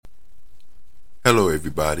Hello,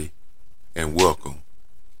 everybody, and welcome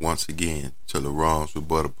once again to LaRon's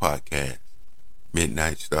Rebuttal Podcast.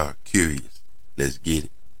 Midnight Star Curious. Let's get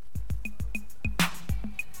it.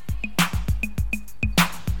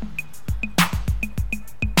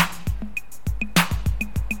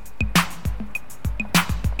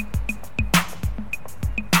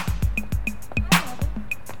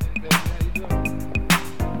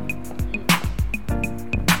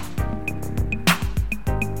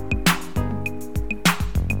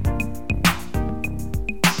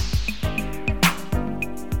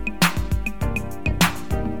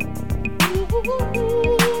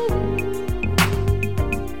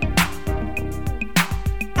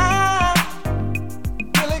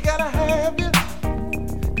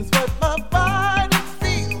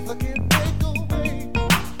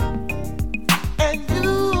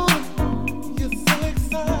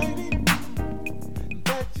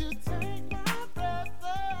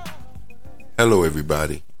 Hello,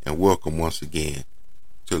 everybody, and welcome once again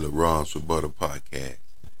to LaRon's Rebuttal Podcast.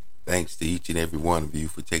 Thanks to each and every one of you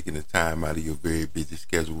for taking the time out of your very busy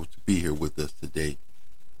schedule to be here with us today.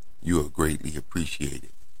 You are greatly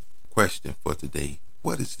appreciated. Question for today: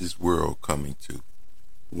 what is this world coming to?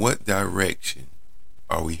 What direction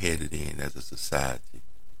are we headed in as a society?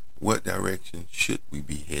 What direction should we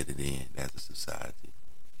be headed in as a society?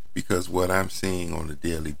 Because what I'm seeing on a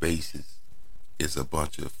daily basis is a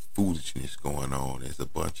bunch of foolishness going on. There's a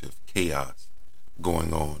bunch of chaos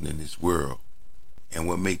going on in this world. And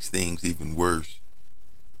what makes things even worse,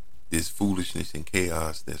 this foolishness and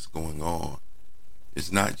chaos that's going on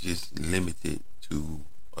is not just limited to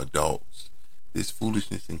adults. This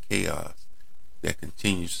foolishness and chaos that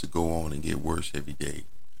continues to go on and get worse every day,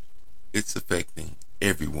 it's affecting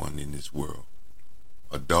everyone in this world.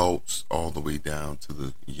 Adults all the way down to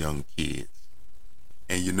the young kids.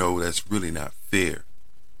 And you know, that's really not fair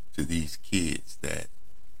to these kids that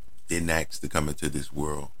didn't ask to come into this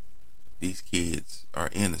world. These kids are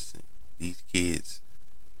innocent. These kids,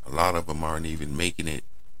 a lot of them aren't even making it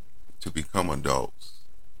to become adults.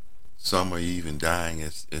 Some are even dying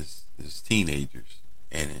as teenagers.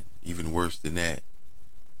 And even worse than that,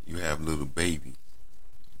 you have little babies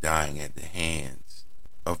dying at the hands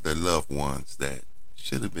of their loved ones that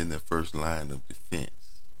should have been their first line of defense.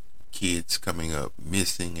 Kids coming up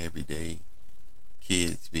missing every day.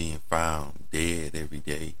 Kids being found dead every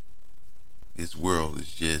day. This world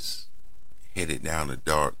is just headed down a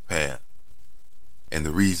dark path. And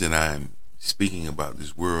the reason I'm speaking about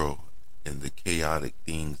this world and the chaotic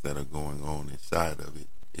things that are going on inside of it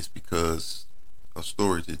is because a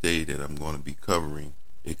story today that I'm going to be covering,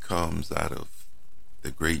 it comes out of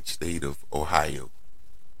the great state of Ohio.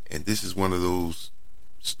 And this is one of those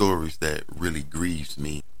stories that really grieves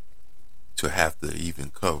me to have to even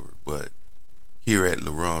cover. But here at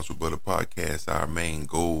LaRon's Rebuttal Podcast, our main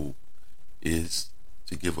goal is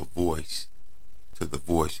to give a voice to the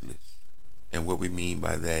voiceless. And what we mean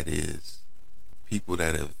by that is people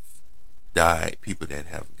that have died, people that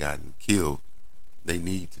have gotten killed, they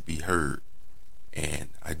need to be heard. And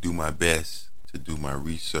I do my best to do my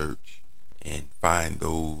research and find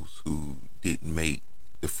those who didn't make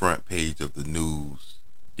the front page of the news,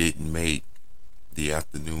 didn't make the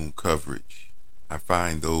afternoon coverage. I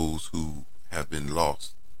find those who have been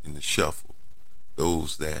lost in the shuffle,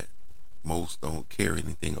 those that most don't care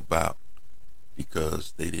anything about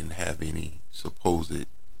because they didn't have any supposed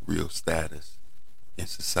real status in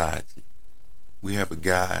society. We have a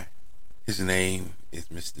guy, his name is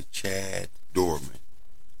Mr. Chad Doreman.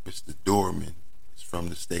 Mr. Doreman is from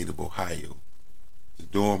the state of Ohio. Mr.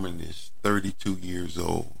 Doreman is 32 years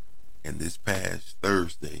old, and this past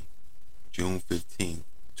Thursday, June 15th,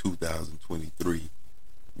 2023,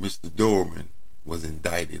 Mr. Doreman was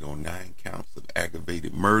indicted on 9 counts of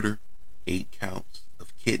aggravated murder, 8 counts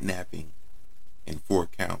of kidnapping, and 4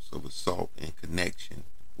 counts of assault in connection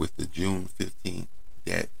with the June 15th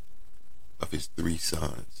death of his 3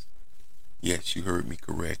 sons. Yes, you heard me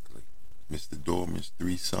correctly. Mr. Doreman's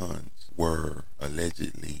 3 sons were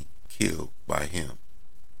allegedly killed by him.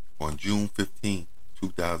 On June 15th,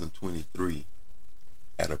 2023,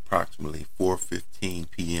 at approximately 4:15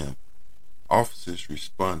 p.m., officers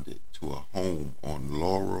responded to a home on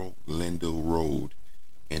Laurel Lindell Road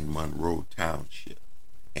in Monroe Township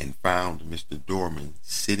and found Mr. Doreman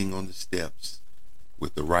sitting on the steps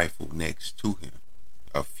with a rifle next to him.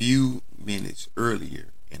 A few minutes earlier,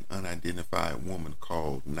 an unidentified woman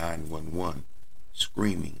called 911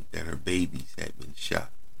 screaming that her babies had been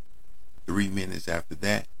shot. 3 minutes after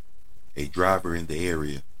that, a driver in the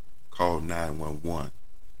area called 911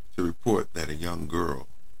 to report that a young girl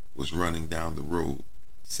was running down the road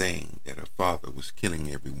saying that her father was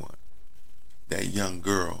killing everyone. That young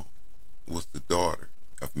girl was the daughter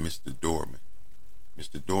of Mr. Doreman.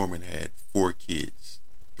 Mr. Doreman had 4 kids,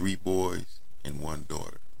 3 boys and 1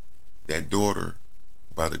 daughter. That daughter,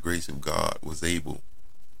 by the grace of God, was able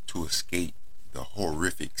to escape the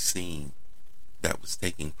horrific scene that was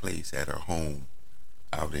taking place at her home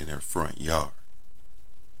out in her front yard.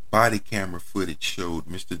 Body camera footage showed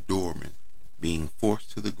Mr. Doreman being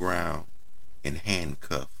forced to the ground and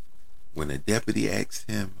handcuffed. When a deputy asked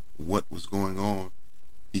him what was going on,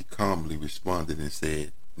 he calmly responded and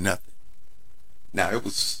said, "Nothing." Now, it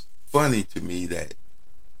was funny to me that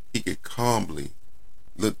he could calmly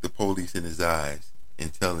look the police in his eyes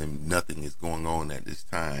and tell him nothing is going on at this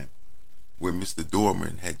time, where Mr.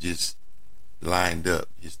 Doreman had just lined up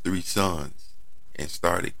his 3 sons and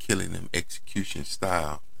started killing them execution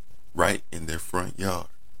style right in their front yard.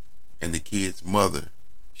 And the kid's mother,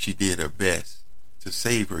 she did her best to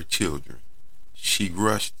save her children. She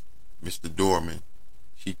rushed Mr. Doreman.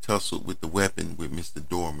 She tussled with the weapon with Mr.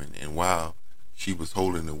 Doreman, and while she was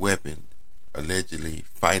holding the weapon, allegedly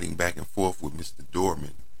fighting back and forth with Mr.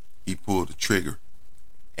 Doreman, he pulled the trigger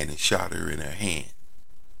and it shot her in her hand.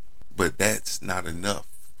 But that's not enough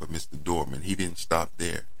for Mr. Doreman. He didn't stop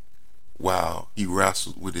there. While he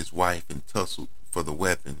wrestled with his wife and tussled for the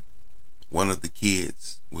weapon, one of the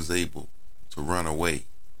kids was able to run away,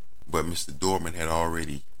 but Mr. Doreman had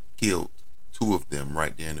already killed 2 of them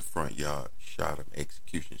right there in the front yard, shot them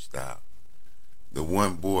execution style. The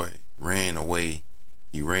one boy ran away.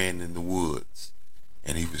 He ran in the woods,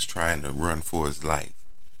 and he was trying to run for his life.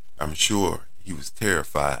 I'm sure he was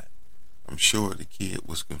terrified. I'm sure the kid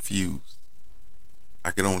was confused.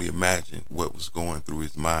 I can only imagine what was going through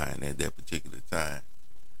his mind at that particular time.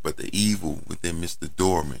 But the evil within Mr.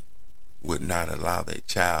 Doreman would not allow that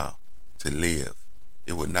child to live.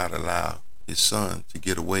 It would not allow his son to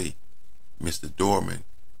get away. Mr. Doreman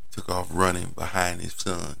took off running behind his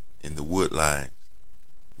son in the wood lines.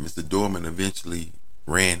 Mr. Doreman eventually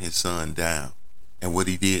ran his son down, and what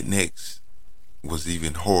he did next was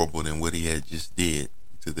even horrible than what he had just did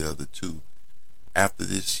to the other 2. After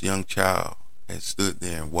this young child had stood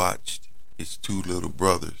there and watched his 2 little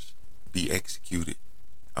brothers be executed,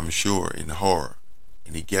 I'm sure in horror,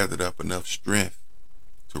 and he gathered up enough strength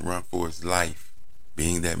to run for his life,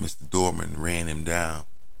 being that Mr. Doreman ran him down.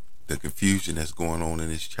 The confusion that's going on in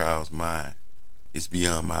this child's mind is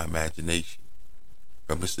beyond my imagination.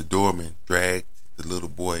 But Mr. Doreman dragged the little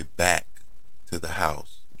boy back to the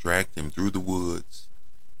house, dragged him through the woods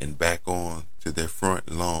and back on to their front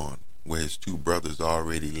lawn where his 2 brothers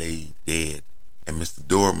already lay dead, and Mr.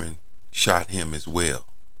 Doreman shot him as well.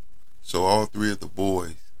 So all 3 of the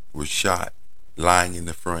boys were shot, lying in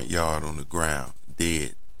the front yard on the ground,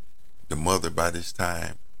 dead. The mother by this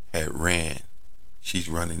time had ran. She's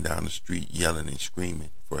running down the street yelling and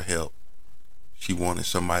screaming for help. She wanted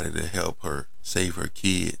somebody to help her save her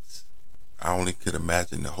kids. I only could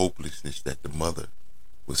imagine the hopelessness that the mother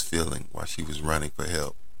was feeling while she was running for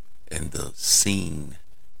help, and the scene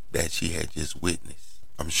that she had just witnessed,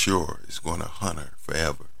 I'm sure, is going to haunt her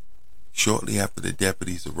forever. Shortly after the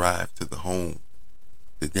deputies arrived to the home,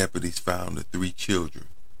 the deputies found the 3 children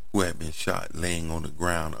who had been shot laying on the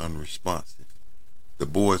ground unresponsive. The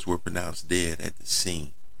boys were pronounced dead at the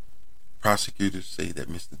scene. Prosecutors say that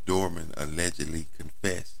Mr. Doreman allegedly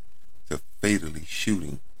confessed to fatally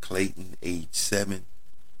shooting Clayton, age 7,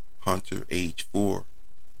 Hunter, age 4,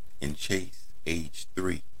 and Chase, age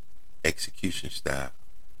 3, execution style,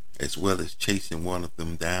 as well as chasing one of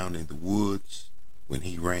them down in the woods when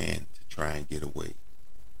he ran to try and get away.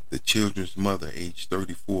 The children's mother, age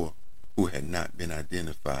 34, who had not been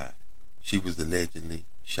identified, she was allegedly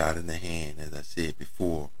shot in the hand, as I said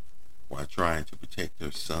before, while trying to protect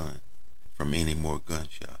her son from any more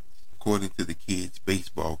gunshots. According to the kid's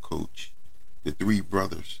baseball coach, the 3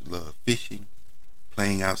 brothers loved fishing,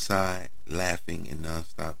 playing outside, laughing, and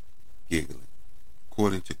nonstop giggling.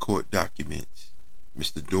 According to court documents,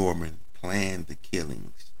 Mr. Doreman planned the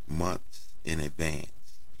killings months in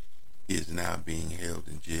advance. He is now being held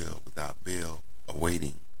in jail without bail,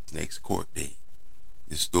 awaiting his next court date.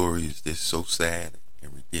 This story is just so sad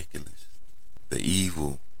and ridiculous. The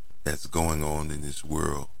evil that's going on in this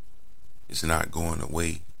world is not going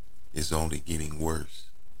away. It's only getting worse.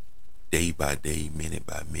 Day by day, minute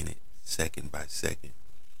by minute, second by second.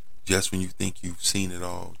 Just when you think you've seen it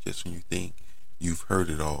all, just when you think you've heard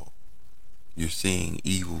it all, you're seeing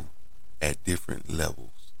evil at different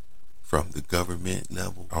levels, from the government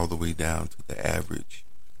level all the way down to the average,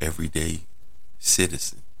 everyday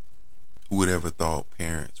citizen. Who would ever thought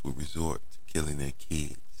parents would resort to killing their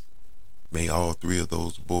kids? May all 3 of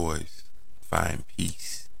those boys find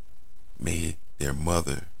peace. May their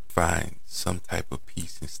mother find some type of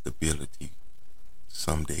peace and stability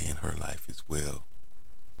someday in her life as well.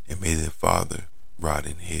 And may their father rot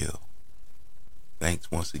in hell.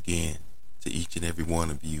 Thanks once again to each and every one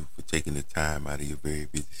of you for taking the time out of your very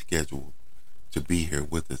busy schedule to be here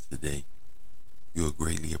with us today. You're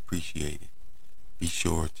greatly appreciated. Be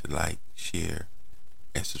sure to like, share,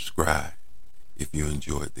 and subscribe if you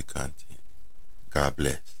enjoyed the content. God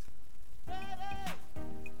bless.